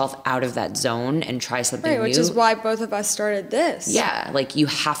push yourself out of that zone and try something new, which is why both of us started this. Yeah, like you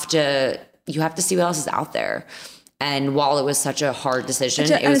have to see what else is out there. And while it was such a hard decision,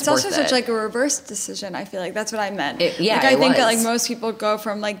 it was it's also worth such like a reverse decision. I feel like that's what I meant. I was. think that like most people go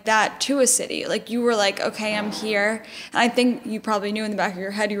from like that to a city. Like you were like, okay, I'm here. And I think you probably knew in the back of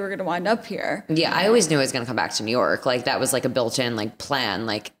your head you were going to wind up here. Yeah, I always knew I was going to come back to New York. Like that was like a built-in like plan.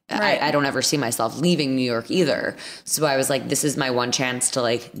 Like I don't ever see myself leaving New York either. So I was like, this is my one chance to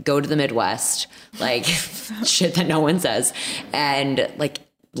like go to the Midwest, like shit that no one says, and like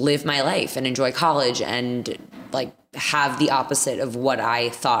live my life and enjoy college and like have the opposite of what I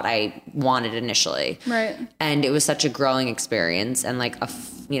thought I wanted initially. Right. And it was such a growing experience and like a,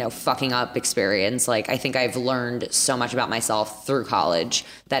 fucking up experience. Like I think I've learned so much about myself through college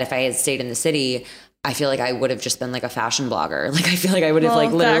that if I had stayed in the city, I feel like I would have just been like a fashion blogger. Like I feel like I would have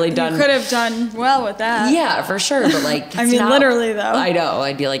like literally done. You could have done well with that. Yeah, for sure. But like, I mean, literally though. I know.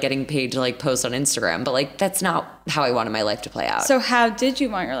 I'd be like getting paid to like post on Instagram, but like that's not how I wanted my life to play out. So how did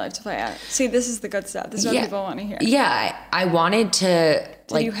you want your life to play out? See, this is the good stuff. This is what people want to hear. Yeah, I wanted to.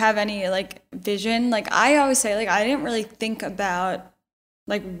 Did you have any like vision? Like I always say, like I didn't really think about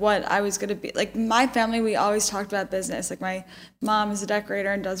like what I was gonna be. Like my family, we always talked about business. Like my mom is a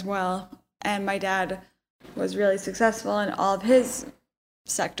decorator and does well. And my dad was really successful in all of his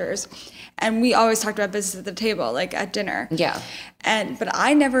sectors. And we always talked about business at the table, like at dinner. Yeah. But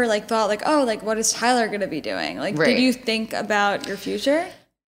I never like thought like, oh, like what is Tyler going to be doing? Like, did you think about your future?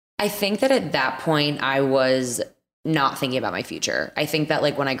 I think that at that point I was not thinking about my future. I think that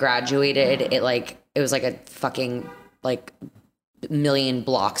like when I graduated, it was like a fucking like million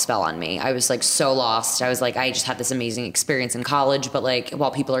blocks fell on me. I was like so lost. I was like, I just had this amazing experience in college, but like while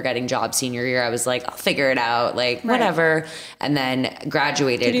people are getting jobs senior year, I was like, I'll figure it out, like whatever. And then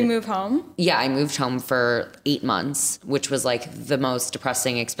graduated. Did you move home? Yeah, I moved home for 8 months, which was like the most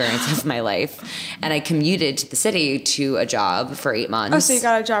depressing experience of my life. And I commuted to the city to a job for 8 months. Oh, so you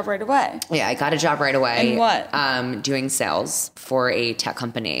got a job right away? Yeah, I got a job right away. In what? Doing sales for a tech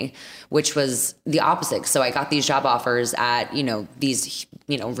company, which was the opposite. So I got these job offers at, these,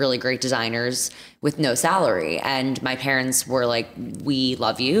 really great designers with no salary. And my parents were like, we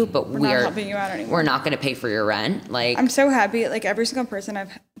love you, but we're not helping you out anymore. We're not going to pay for your rent. Like, I'm so happy. Like every single person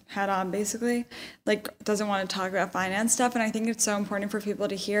I've had on basically like doesn't want to talk about finance stuff. And I think it's so important for people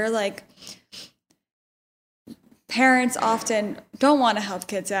to hear, like, parents often don't want to help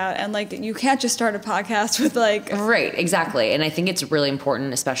kids out, and like you can't just start a podcast with like right, exactly. And I think it's really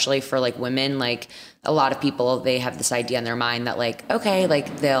important, especially for like women. Like a lot of people, they have this idea in their mind that like, okay,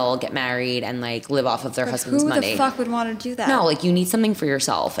 like they'll get married and like live off of their husband's money. Who the fuck would want to do that? No, like you need something for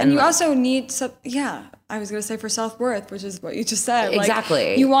yourself, and you like, also need some. Yeah, I was gonna say for self-worth, which is what you just said. Exactly.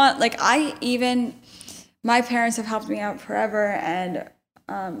 Like, you want like my parents have helped me out forever, and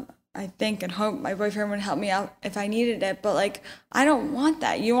I think and hope my boyfriend would help me out if I needed it. But like, I don't want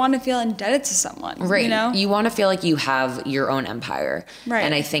that. You want to feel indebted to someone. Right. You want to feel like you have your own empire. Right.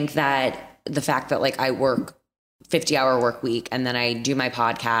 And I think that the fact that like I work 50-hour work week and then I do my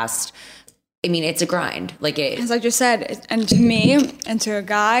podcast, I mean, it's a grind. Like as I just said, and to me and to a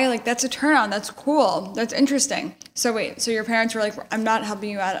guy, like that's a turn on. That's cool. That's interesting. So wait, so your parents were like, I'm not helping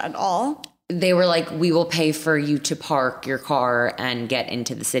you out at all? They were like, we will pay for you to park your car and get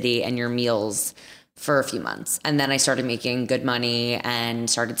into the city and your meals for a few months. And then I started making good money and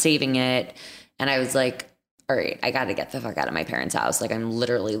started saving it. And I was like, all right, I got to get the fuck out of my parents' house. Like I'm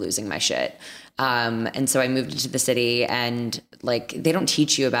literally losing my shit. And so I moved into the city, and like, they don't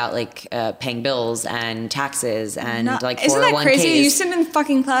teach you about like paying bills and taxes and like 401ks. Isn't that crazy? You sit in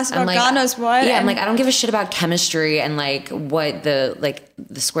fucking class about like, God knows what. Yeah, I'm like, I don't give a shit about chemistry and like what the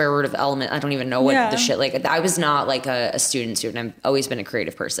square root of element. I don't even know what the shit, like I was not like a student. I've always been a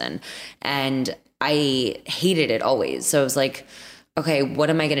creative person, and I hated it always. So I was like, okay,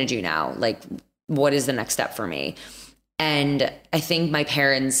 what am I going to do now? Like, what is the next step for me? And I think my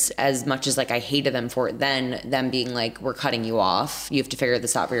parents, as much as like I hated them for it then, them being like, we're cutting you off, you have to figure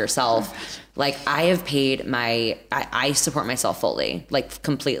this out for yourself. Like I have paid I support myself fully, like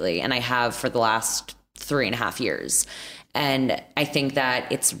completely. And I have for the last 3.5 years. And I think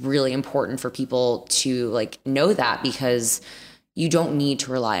that it's really important for people to like know that, because you don't need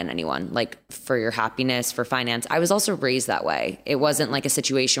to rely on anyone, like for your happiness, for finance. I was also raised that way. It wasn't like a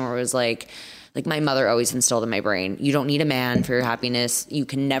situation where it was like, Like my mother always instilled in my brain, you don't need a man for your happiness. You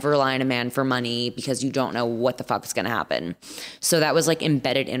can never rely on a man for money because you don't know what the fuck is going to happen. So that was like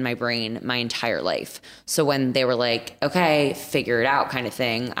embedded in my brain my entire life. So when they were like, okay, figure it out kind of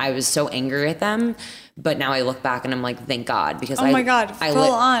thing, I was so angry at them. But now I look back and I'm like, thank God. Because oh my God, full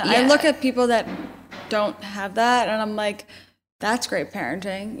on. Yeah. I look at people that don't have that and I'm like, that's great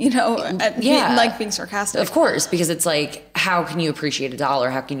parenting, you know, being sarcastic. Of course, because it's like, how can you appreciate a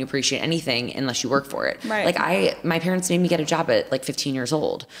dollar? How can you appreciate anything unless you work for it? Right. Like my parents made me get a job at like 15 years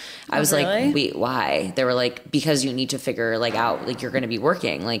old. I was really? like, wait, why? They were like, because you need to figure like out, like you're going to be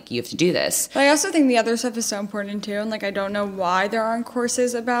working, like you have to do this. But I also think the other stuff is so important too. And like, I don't know why there aren't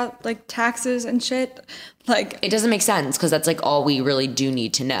courses about like taxes and shit. Like it doesn't make sense because that's like all we really do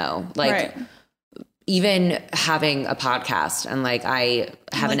need to know. Like, right. Even having a podcast and like I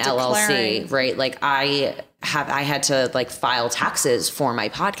have like an LLC, right? Like I had to like file taxes for my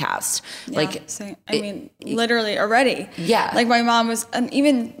podcast. Yeah, like, same. I mean, literally already. Yeah. Like my mom was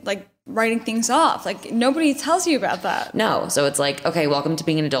even like writing things off. Like nobody tells you about that. No. So it's like, okay, welcome to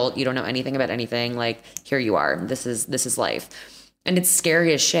being an adult. You don't know anything about anything. Like here you are. This is life. And it's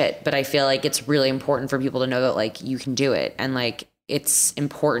scary as shit. But I feel like it's really important for people to know that like you can do it. And like, it's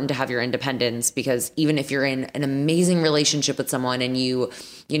important to have your independence because even if you're in an amazing relationship with someone and you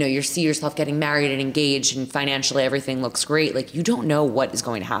see yourself getting married and engaged and financially everything looks great, like you don't know what is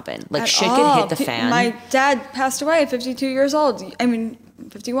going to happen. Like shit could hit the fan. My dad passed away at 52 years old. I mean,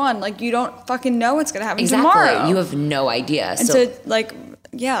 51. Like you don't fucking know what's going to happen tomorrow. You have no idea. And so like,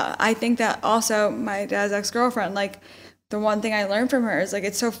 yeah, I think that also my dad's ex-girlfriend, like the one thing I learned from her is like,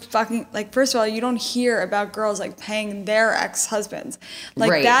 it's so fucking like, first of all, you don't hear about girls like paying their ex-husbands.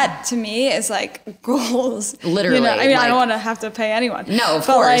 Like right. That to me is like goals. Literally. You know? I mean, like, I don't want to have to pay anyone. No, of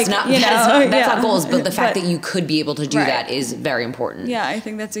but course. like, That's not goals, but the fact that you could be able to do that is very important. Yeah, I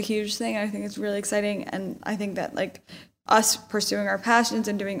think that's a huge thing. I think it's really exciting. And I think that like us pursuing our passions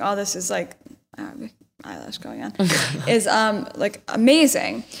and doing all this is like, eyelash going on is like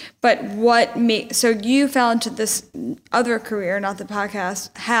amazing. But so you fell into this other career, not the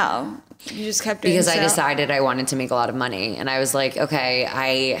podcast. How? You just kept doing because I decided I wanted to make a lot of money, and I was like, okay,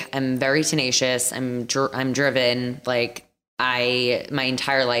 I am very tenacious. I'm driven. Like my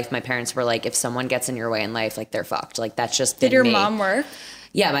entire life, my parents were like, if someone gets in your way in life, like they're fucked. Like that's just Did your me. mom work?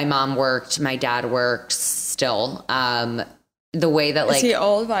 Yeah, my mom worked. My dad works still. The way that like is he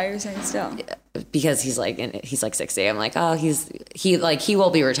old? Why are you saying still? Because he's like 60. I'm like, oh, he will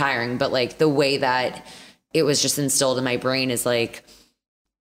be retiring, but like the way that it was just instilled in my brain is like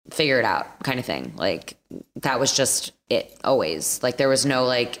figure it out kind of thing. Like that was just it always. Like there was no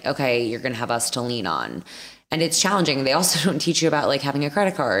like, okay, you're gonna have us to lean on. And it's challenging. They also don't teach you about like having a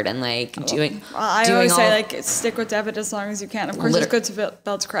credit card and like doing. I always say like stick with debit as long as you can. Of course, it's good to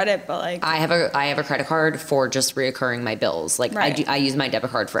build credit, but like I have a credit card for just reoccurring my bills. Like right. I use my debit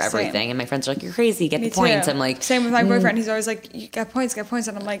card for everything, Same. And my friends are like, "You're crazy, get Me the points." too. I'm like, same with my boyfriend. He's always like, "You get points,"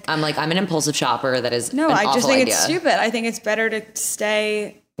 and I'm like, I'm an impulsive shopper. That is no. An I just awful think idea. it's stupid. I think it's better to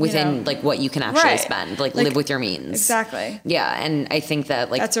stay within like what you can actually right. spend, like live with your means. Exactly. Yeah, and I think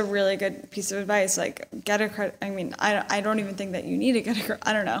that like that's a really good piece of advice. Like get a credit. I mean, I don't even think that you need to get a credit.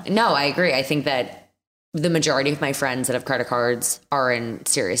 I don't know. No, I agree. I think that the majority of my friends that have credit cards are in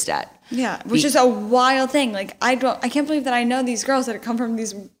serious debt. Yeah, which is a wild thing. Like I can't believe that I know these girls that come from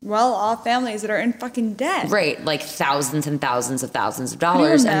these well-off families that are in fucking debt. Right, like thousands and thousands of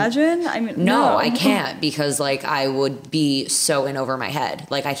dollars. Can you imagine? I mean, no, I can't because like I would be so in over my head.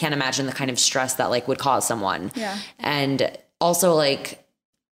 Like I can't imagine the kind of stress that like would cause someone. Yeah. And also like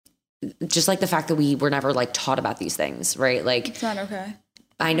just like the fact that we were never like taught about these things, right? Like it's not okay.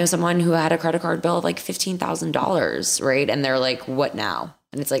 I know someone who had a credit card bill of like $15,000, right? And they're like, what now?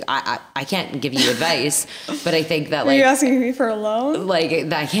 And it's like, I can't give you advice, but I think that like. Are you asking me for a loan? Like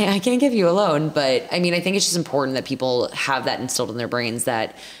I can't give you a loan, but I mean, I think it's just important that people have that instilled in their brains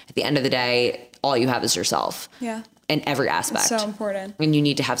that at the end of the day, all you have is yourself. Yeah. In every aspect. It's so important. And you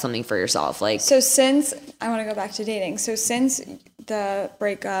need to have something for yourself. Like. So since, I want to go back to dating. So since the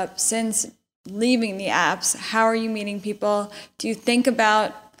breakup, since leaving the apps, how are you meeting people? Do you think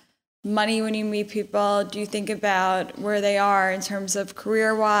about money when you meet people? Do you think about where they are in terms of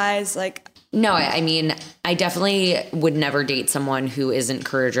career-wise? Like, no, I mean, I definitely would never date someone who isn't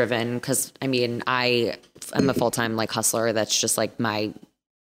career driven because, I mean, I am a full-time like hustler. That's just like my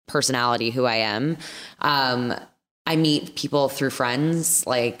personality, who I am. I meet people through friends.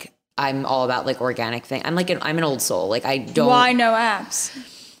 Like, I'm all about like organic thing. I'm an old soul. Like, I don't. Why no apps?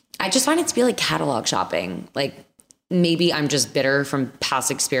 I just find it to be like catalog shopping. Like, maybe I'm just bitter from past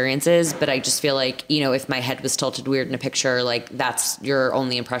experiences, but I just feel like, you know, if my head was tilted weird in a picture, like that's your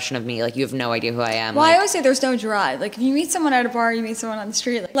only impression of me. Like you have no idea who I am. Well, like, I always say there's no drive. Like if you meet someone at a bar, you meet someone on the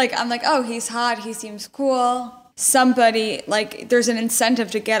street, like I'm like, oh, he's hot, he seems cool. Somebody, like there's an incentive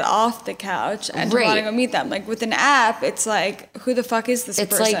to get off the couch and to want to go meet them. Like with an app, it's like, who the fuck is this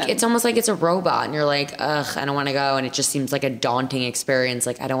person? It's like, it's almost like it's a robot and you're like, ugh, I don't want to go. And it just seems like a daunting experience.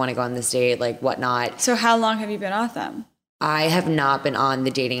 Like I don't want to go on this date, like whatnot. So how long have you been off them? I have not been on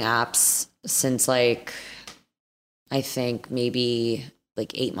the dating apps since like, I think maybe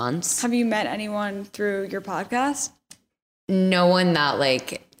like 8 months. Have you met anyone through your podcast? No one that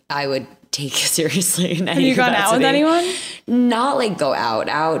like I would take seriously in any Have you gone out with anyone? Not like go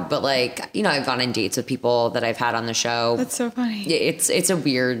out, but like, you know, I've gone on dates with people that I've had on the show. That's so funny. It's a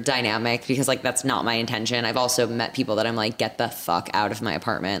weird dynamic because like that's not my intention. I've also met people that I'm like, get the fuck out of my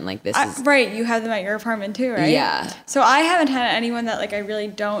apartment. Like this is right. You have them at your apartment too, right? Yeah. So I haven't had anyone that like I really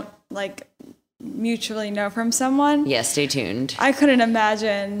don't like mutually know from someone. Yeah, stay tuned. I couldn't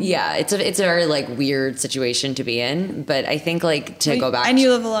imagine. Yeah, it's a very like weird situation to be in, but I think like to go back. And you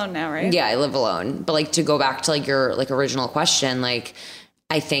live alone now, right? Yeah, I live alone. But like to go back to like your like original question, like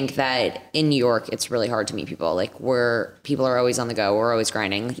I think that in New York it's really hard to meet people. Like where people are always on the go, we're always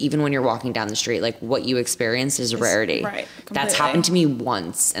grinding. Like, even when you're walking down the street, like what you experience is a rarity. Right. Completely. That's happened to me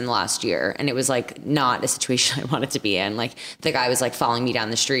once in the last year, and it was like not a situation I wanted to be in. Like the guy was like following me down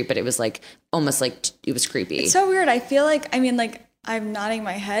the street, but it was like almost like it was creepy. It's so weird. I feel like, I mean, like I'm nodding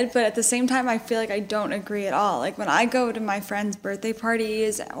my head, but at the same time I feel like I don't agree at all. Like when I go to my friends' birthday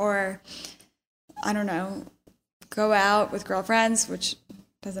parties or I don't know, go out with girlfriends, which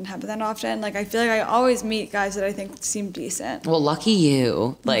doesn't happen that often. Like I feel like I always meet guys that I think seem decent. Well, lucky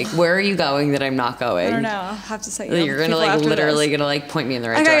you. Like where are you going that I'm not going? I don't know. I'll have to say you're gonna like literally gonna like point me in the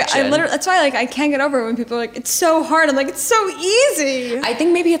right like, direction. I literally, that's why like I can't get over it when people are like, it's so hard. I'm like, it's so easy. I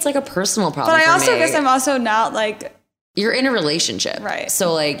think maybe it's like a personal problem. But I also me. guess I'm also not like, you're in a relationship, right?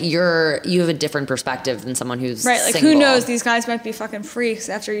 So like you have a different perspective than someone who's right. Like single. who knows? These guys might be fucking freaks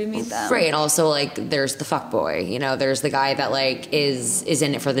after you meet them, right? And also like there's the fuck boy, you know. There's the guy that like is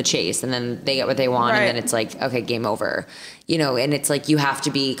in it for the chase, and then they get what they want, right. And then it's like okay, game over, you know. And it's like you have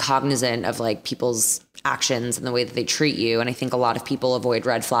to be cognizant of like people's actions and the way that they treat you. And I think a lot of people avoid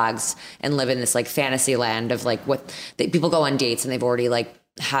red flags and live in this like fantasy land of like people go on dates and they've already like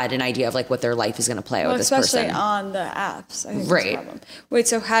had an idea of like what their life is going to play out with this person. Especially on the apps. I think right. That's the problem. Wait,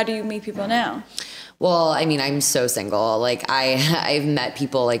 so how do you meet people now? Well, I mean, I'm so single. Like I've met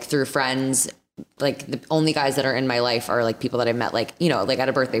people like through friends. Like the only guys that are in my life are like people that I met like, you know, like at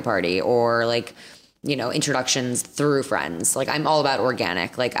a birthday party or like, you know, introductions through friends. Like I'm all about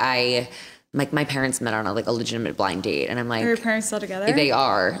organic. Like my parents met on a legitimate blind date, and I'm like, are your parents still together? They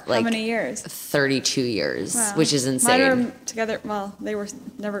are. Like how many years? 32 years, wow. Which is insane. Mine were together. Well, they were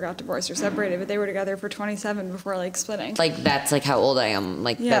never got divorced or separated, but they were together for 27 before like splitting. Like that's like how old I am.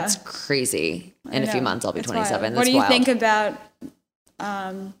 Like that's crazy. In a few months, I'll be 27. What do you think about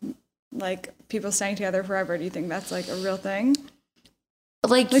like people staying together forever? Do you think that's like a real thing?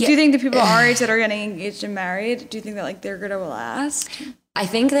 Like do you think the people our age that are getting engaged and married, do you think that like they're gonna last? I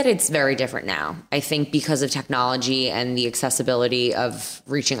think that it's very different now. I think because of technology and the accessibility of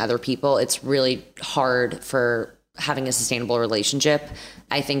reaching other people, it's really hard for having a sustainable relationship.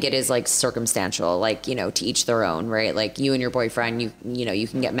 I think it is like circumstantial, like, you know, to each their own, right? Like you and your boyfriend, you know, you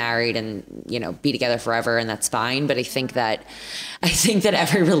can get married and, you know, be together forever and that's fine. But I think that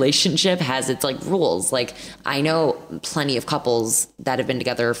every relationship has its like rules. Like I know plenty of couples that have been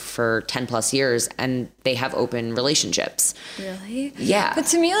together for 10 plus years and they have open relationships. Really? Yeah. But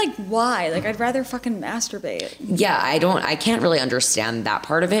to me, like, why? Like, I'd rather fucking masturbate. Yeah. I can't really understand that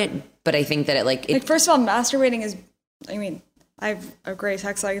part of it. But I think that it first of all, masturbating is, I mean, I have a great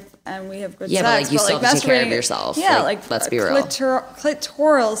sex life and we have good sex. Yeah, but like you still have to take care of yourself. Yeah, like let's be real.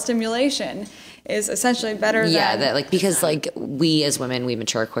 Clitoral stimulation is essentially better than... Yeah, that like because like we as women, we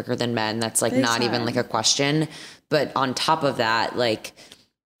mature quicker than men. That's like not even like a question. But on top of that, like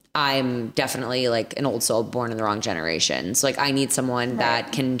I'm definitely like an old soul born in the wrong generation. So like I need someone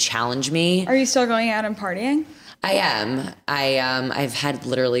that can challenge me. Are you still going out and partying? I am. I've had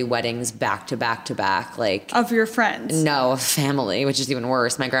literally weddings back to back to back, like of your friends. No, of family, which is even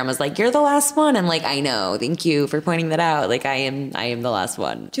worse. My grandma's like, "You're the last one." I'm like, "I know. Thank you for pointing that out." Like, I am the last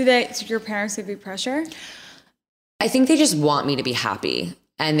one. Do your parents give you pressure? I think they just want me to be happy,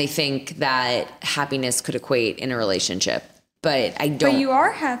 and they think that happiness could equate in a relationship. But I don't. But you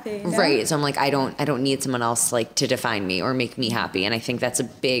are happy, no? Right? So I'm like, I don't need someone else like to define me or make me happy, and I think that's a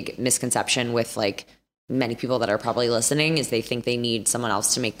big misconception with like many people that are probably listening is they think they need someone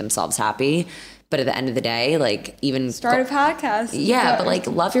else to make themselves happy. But at the end of the day, like even Start a podcast. Yeah, but like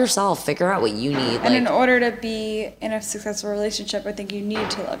love yourself. Figure out what you need. And in order to be in a successful relationship, I think you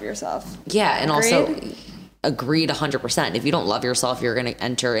need to love yourself. Yeah, and Agreed? also agreed 100%. If you don't love yourself, you're going to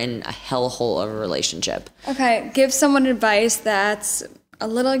enter in a hellhole of a relationship. Okay, give someone advice that's a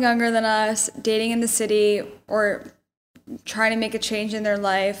little younger than us, dating in the city, or trying to make a change in their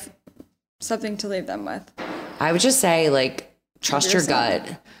life, something to leave them with. I would just say, like, trust your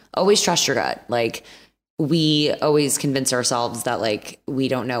gut. Always trust your gut. Like, we always convince ourselves that, like, we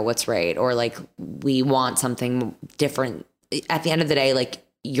don't know what's right, or like we want something different. At the end of the day, like,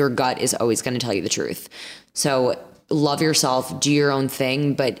 your gut is always going to tell you the truth. So love yourself, do your own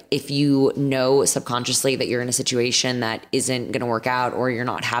thing. But if you know subconsciously that you're in a situation that isn't going to work out, or you're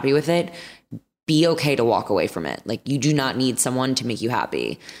not happy with it, be okay to walk away from it. Like, you do not need someone to make you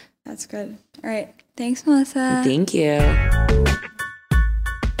happy. That's good. All right. Thanks, Melissa. Thank you.